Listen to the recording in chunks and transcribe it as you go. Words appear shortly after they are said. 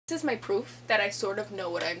This is my proof that I sort of know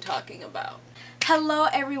what I'm talking about. Hello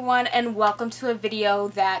everyone, and welcome to a video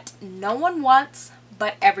that no one wants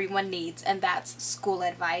but everyone needs, and that's school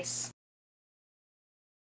advice.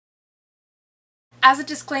 As a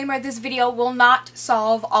disclaimer, this video will not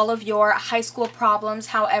solve all of your high school problems.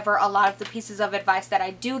 However, a lot of the pieces of advice that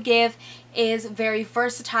I do give is very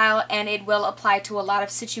versatile and it will apply to a lot of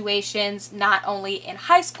situations, not only in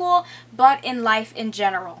high school, but in life in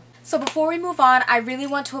general. So before we move on, I really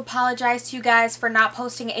want to apologize to you guys for not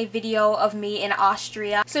posting a video of me in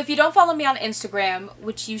Austria. So if you don't follow me on Instagram,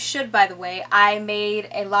 which you should by the way, I made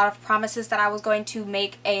a lot of promises that I was going to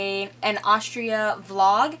make an Austria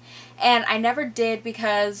vlog, and I never did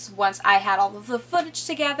because once I had all of the footage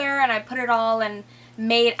together and I put it all and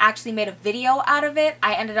actually made a video out of it,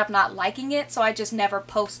 I ended up not liking it, so I just never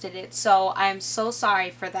posted it. So I'm so sorry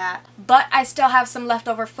for that. But I still have some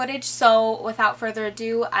leftover footage, so without further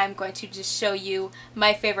ado, I'm going to just show you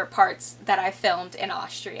my favorite parts that I filmed in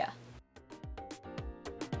Austria.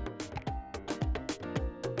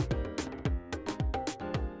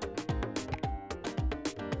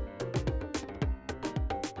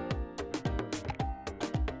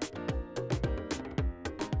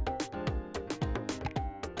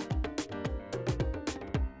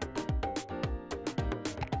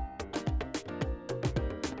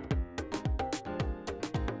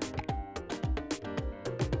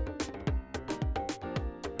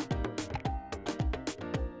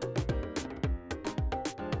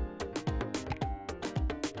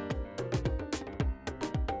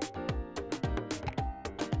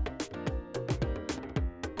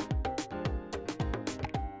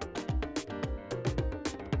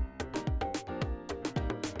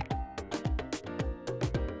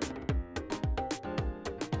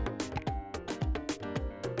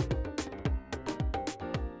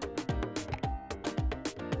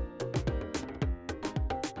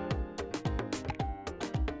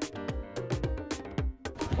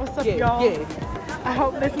 What's up, y'all? I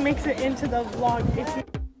hope this makes it into the vlog.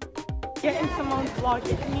 It's get in Simone's vlog.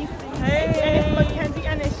 It's me, and it's Mackenzie,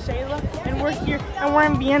 and it's Shayla, and we're here, and we're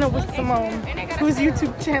in Vienna with Simone, whose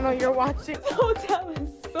YouTube channel you're watching. The hotel is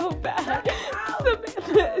so bad.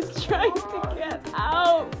 Samantha is trying to get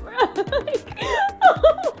out, bro. Like,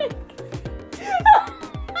 oh my God.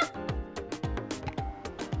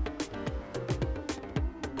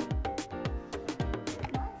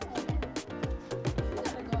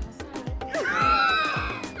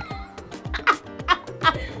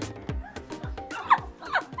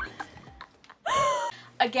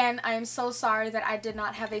 Again, I am so sorry that I did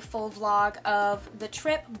not have a full vlog of the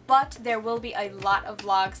trip, but there will be a lot of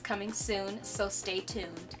vlogs coming soon, so stay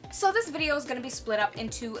tuned. So this video is going to be split up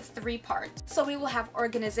into 3 parts. So we will have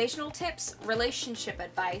organizational tips, relationship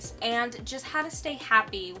advice, and just how to stay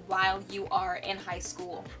happy while you are in high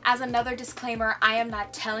school. As another disclaimer, I am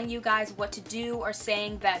not telling you guys what to do or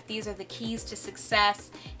saying that these are the keys to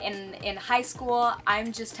success in high school.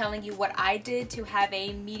 I'm just telling you what I did to have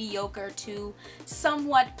a mediocre to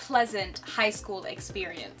somewhat pleasant high school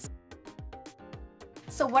experience.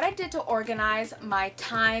 So what I did to organize my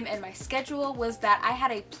time and my schedule was that I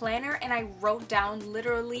had a planner and I wrote down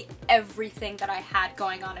literally everything that I had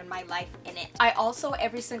going on in my life in it. I also,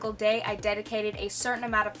 every single day, I dedicated a certain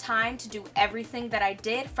amount of time to do everything that I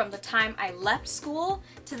did from the time I left school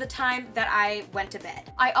to the time that I went to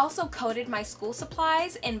bed. I also coded my school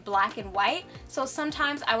supplies in black and white, so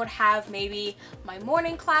sometimes I would have maybe my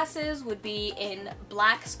morning classes would be in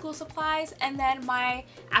black school supplies, and then my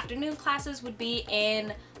afternoon classes would be in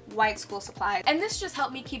white school supplies. And this just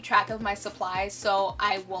helped me keep track of my supplies so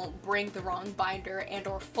I won't bring the wrong binder and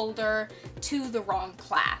or folder to the wrong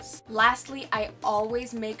class. Lastly, I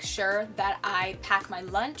always make sure that I pack my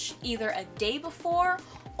lunch either a day before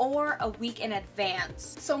or a week in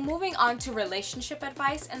advance. So moving on to relationship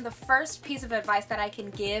advice, and the first piece of advice that I can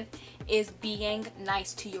give is being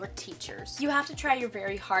nice to your teachers. You have to try your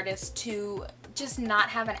very hardest to just not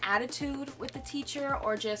have an attitude with the teacher,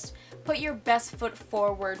 or just put your best foot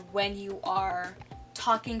forward when you are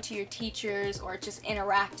talking to your teachers or just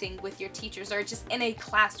interacting with your teachers or just in a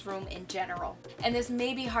classroom in general. And this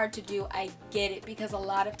may be hard to do, I get it, because a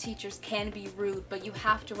lot of teachers can be rude, but you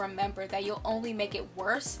have to remember that you'll only make it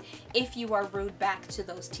worse if you are rude back to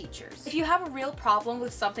those teachers. If you have a real problem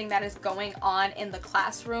with something that is going on in the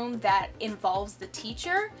classroom that involves the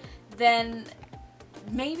teacher, then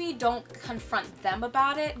maybe don't confront them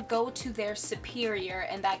about it. Go to their superior,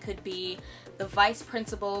 and that could be the vice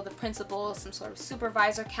principal, the principal, some sort of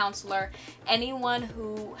supervisor, counselor, anyone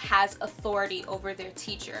who has authority over their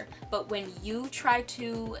teacher. But when you try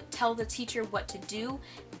to tell the teacher what to do,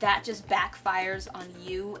 that just backfires on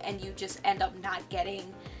you, and you just end up not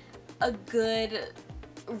getting a good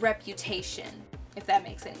reputation, if that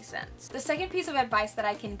makes any sense. The second piece of advice that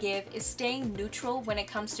I can give is staying neutral when it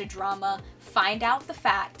comes to drama. Find out the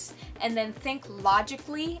facts and then think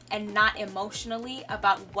logically and not emotionally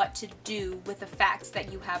about what to do with the facts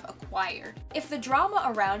that you have acquired. If the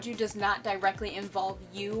drama around you does not directly involve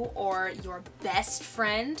you or your best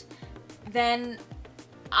friend, then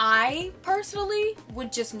I personally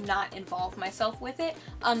would just not involve myself with it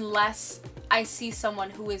unless I see someone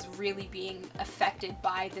who is really being affected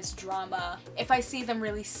by this drama. If I see them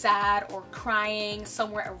really sad or crying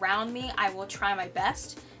somewhere around me, I will try my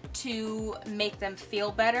best to make them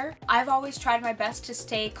feel better. I've always tried my best to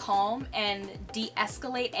stay calm and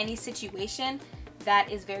de-escalate any situation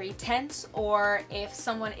that is very tense, or if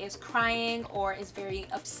someone is crying or is very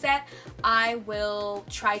upset, I will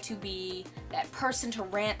try to be that person to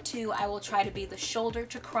rant to. I will try to be the shoulder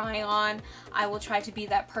to cry on. I will try to be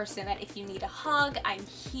that person that if you need a hug, I'm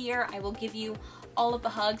here. I will give you all of the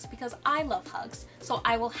hugs because I love hugs. So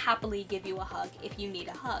I will happily give you a hug if you need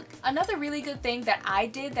a hug. Another really good thing that I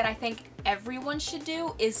did that I think everyone should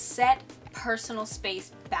do is set personal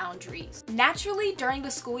space boundaries. Naturally, during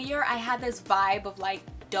the school year, I had this vibe of like,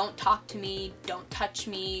 don't talk to me, don't touch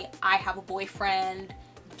me, I have a boyfriend,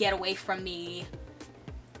 get away from me.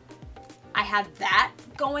 I had that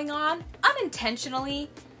going on unintentionally.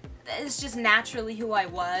 It's just naturally who I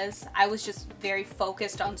was. I was just very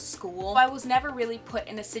focused on school. I was never really put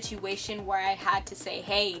in a situation where I had to say,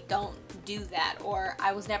 hey, don't do that, or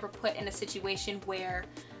I was never put in a situation where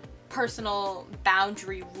personal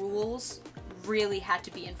boundary rules really had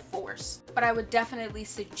to be enforced. But I would definitely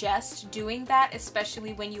suggest doing that,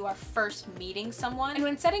 especially when you are first meeting someone. And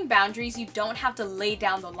when setting boundaries, you don't have to lay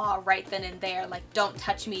down the law right then and there, like don't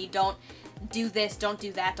touch me, don't do this, don't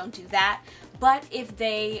do that, don't do that. But if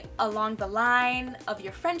they, along the line of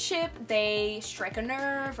your friendship, they strike a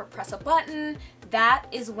nerve or press a button, that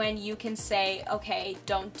is when you can say, okay,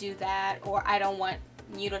 don't do that, or I don't want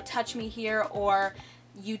you to touch me here, or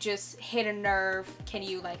you just hit a nerve, can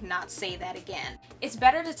you like not say that again? It's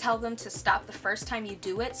better to tell them to stop the first time you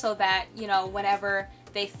do it so that, you know, whenever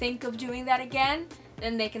they think of doing that again,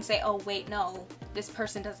 then they can say, oh wait, no, this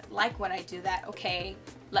person doesn't like when I do that. Okay,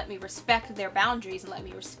 let me respect their boundaries and let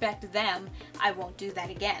me respect them. I won't do that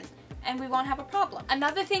again. And we won't have a problem.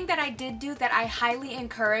 Another thing that I did do that I highly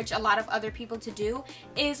encourage a lot of other people to do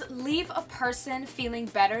is leave a person feeling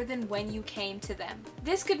better than when you came to them.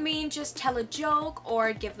 This could mean just tell a joke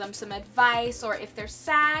or give them some advice, or if they're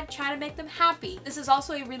sad, try to make them happy. This is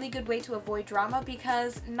also a really good way to avoid drama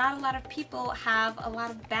because not a lot of people have a lot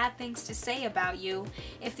of bad things to say about you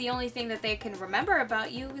if the only thing that they can remember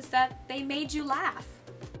about you is that they made you laugh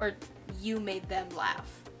or you made them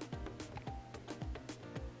laugh.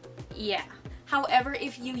 Yeah. However,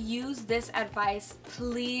 if you use this advice,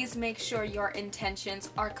 please make sure your intentions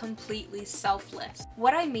are completely selfless.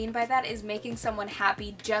 What I mean by that is making someone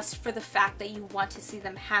happy just for the fact that you want to see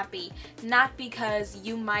them happy, not because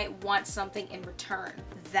you might want something in return.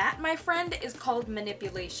 That, my friend, is called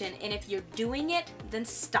manipulation, and if you're doing it, then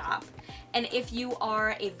stop. And if you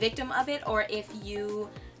are a victim of it, or if you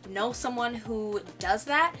know someone who does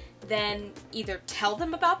that, then either tell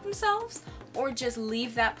them about themselves or just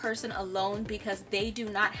leave that person alone because they do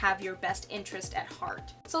not have your best interest at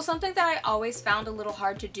heart. So something that I always found a little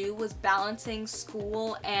hard to do was balancing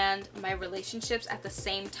school and my relationships at the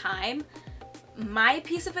same time. My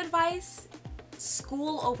piece of advice: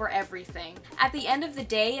 school over everything. At the end of the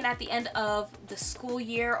day and at the end of the school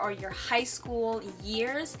year or your high school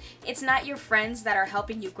years, it's not your friends that are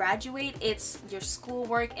helping you graduate, it's your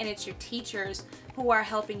schoolwork and it's your teachers who are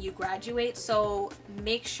helping you graduate, so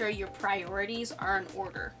make sure your priorities are in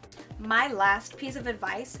order. My last piece of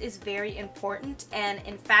advice is very important, and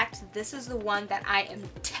in fact, this is the one that I am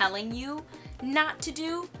telling you not to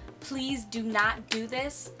do. Please do not do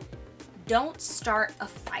this. Don't start a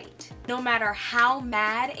fight. No matter how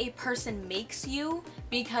mad a person makes you,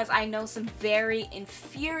 because I know some very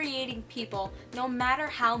infuriating people, no matter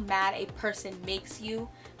how mad a person makes you,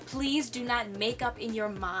 please do not make up in your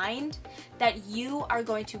mind that you are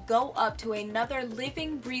going to go up to another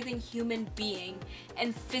living, breathing human being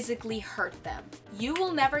and physically hurt them. You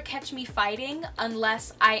will never catch me fighting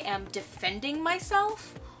unless I am defending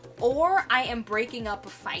myself or I am breaking up a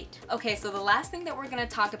fight. Okay, so the last thing that we're gonna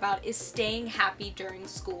talk about is staying happy during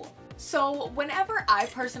school. So whenever I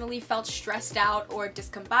personally felt stressed out or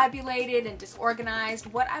discombobulated and disorganized,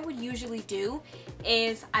 what I would usually do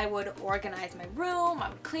is I would organize my room, I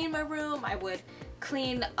would clean my room, I would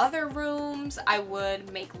clean other rooms, I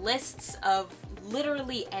would make lists of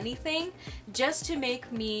literally anything just to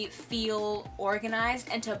make me feel organized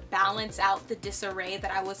and to balance out the disarray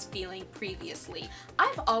that I was feeling previously.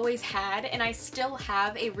 I've always had, and I still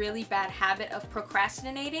have, a really bad habit of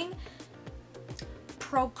procrastinating.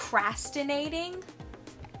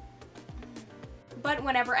 But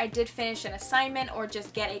whenever I did finish an assignment or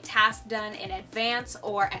just get a task done in advance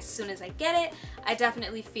or as soon as I get it, I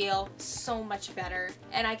definitely feel so much better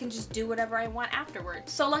and I can just do whatever I want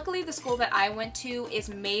afterwards. So luckily the school that I went to is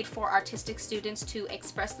made for artistic students to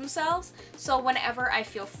express themselves. So whenever I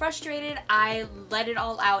feel frustrated, I let it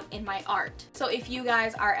all out in my art. So if you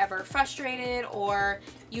guys are ever frustrated or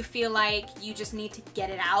you feel like you just need to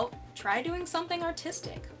get it out, try doing something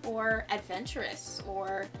artistic or adventurous,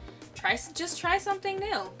 or just try something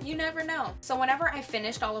new. You never know. So whenever I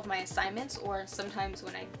finished all of my assignments, or sometimes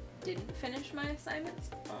when I didn't finish my assignments,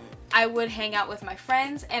 I would hang out with my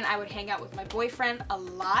friends, and I would hang out with my boyfriend a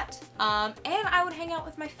lot, and I would hang out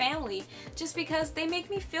with my family just because they make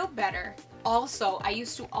me feel better. Also, I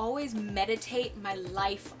used to always meditate my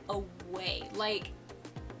life away. Like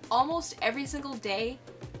almost every single day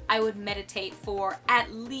I would meditate for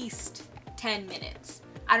at least 10 minutes.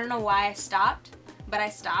 I don't know why I stopped, but I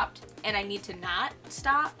stopped, and I need to not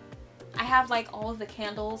stop. I have like all of the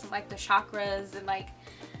candles and like the chakras, and like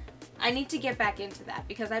I need to get back into that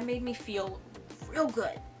because that made me feel real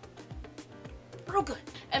good. Real good.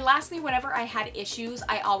 And lastly, whenever I had issues,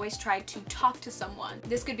 I always tried to talk to someone.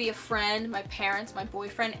 This could be a friend, my parents, my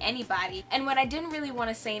boyfriend, anybody. And when I didn't really want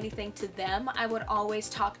to say anything to them, I would always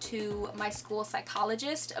talk to my school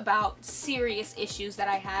psychologist about serious issues that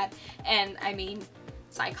I had. And I mean,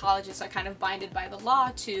 psychologists are kind of binded by the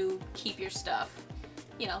law to keep your stuff,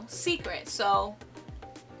 you know, secret. So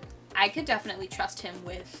I could definitely trust him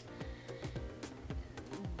with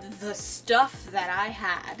the stuff that I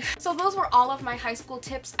had. So those were all of my high school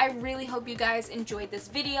tips. I really hope you guys enjoyed this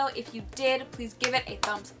video. If you did, please give it a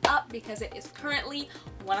thumbs up because it is currently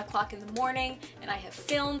 1 o'clock in the morning and I have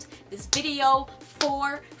filmed this video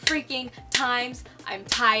 4 freaking times. I'm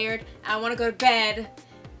tired. I want to go to bed.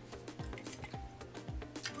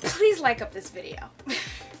 Please like up this video.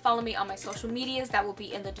 Follow me on my social medias, that will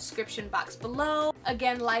be in the description box below.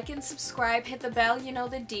 Again, like and subscribe, hit the bell, you know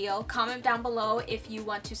the deal. Comment down below if you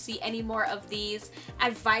want to see any more of these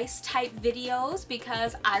advice type videos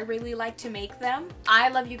because I really like to make them. I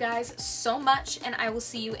love you guys so much and I will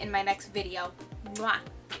see you in my next video. Mwah.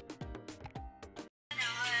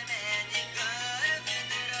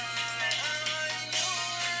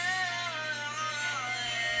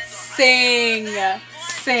 Sing.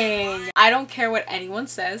 I don't care what anyone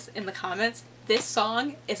says in the comments. This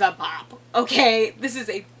song is a bop. Okay, this is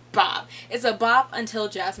a bop. It's a bop until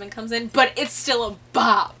Jasmine comes in, but it's still a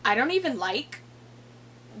bop. I don't even like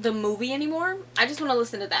the movie anymore. I just want to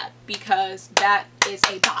listen to that because that is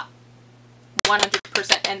a bop.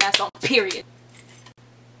 100%, and that's on period.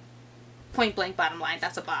 Point blank bottom line,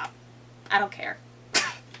 that's a bop. I don't care.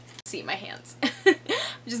 See my hands. I'm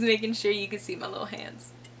just making sure you can see my little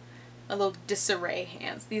hands. My little disarray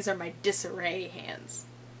hands. These are my disarray hands.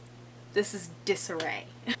 This is disarray.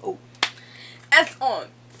 Oh. F on.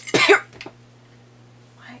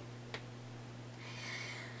 What?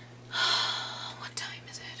 What time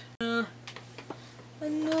is it? A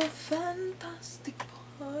new fantastic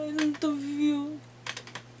point of view.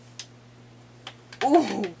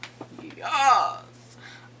 Ooh. Yes.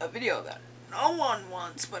 A video that no one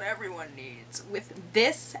wants but everyone needs. With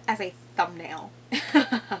this as a thumbnail.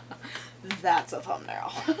 That's a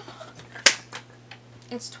thumbnail.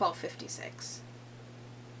 It's 12:56.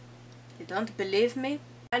 You don't believe me?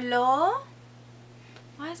 Hello?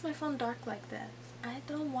 Why is my phone dark like this? I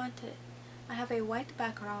don't want it. I have a white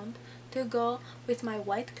background to go with my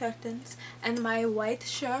white curtains and my white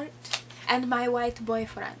shirt and my white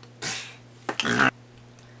boyfriend.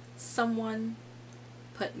 Someone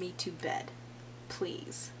put me to bed,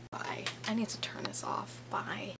 please. Bye. I need to turn this off. Bye.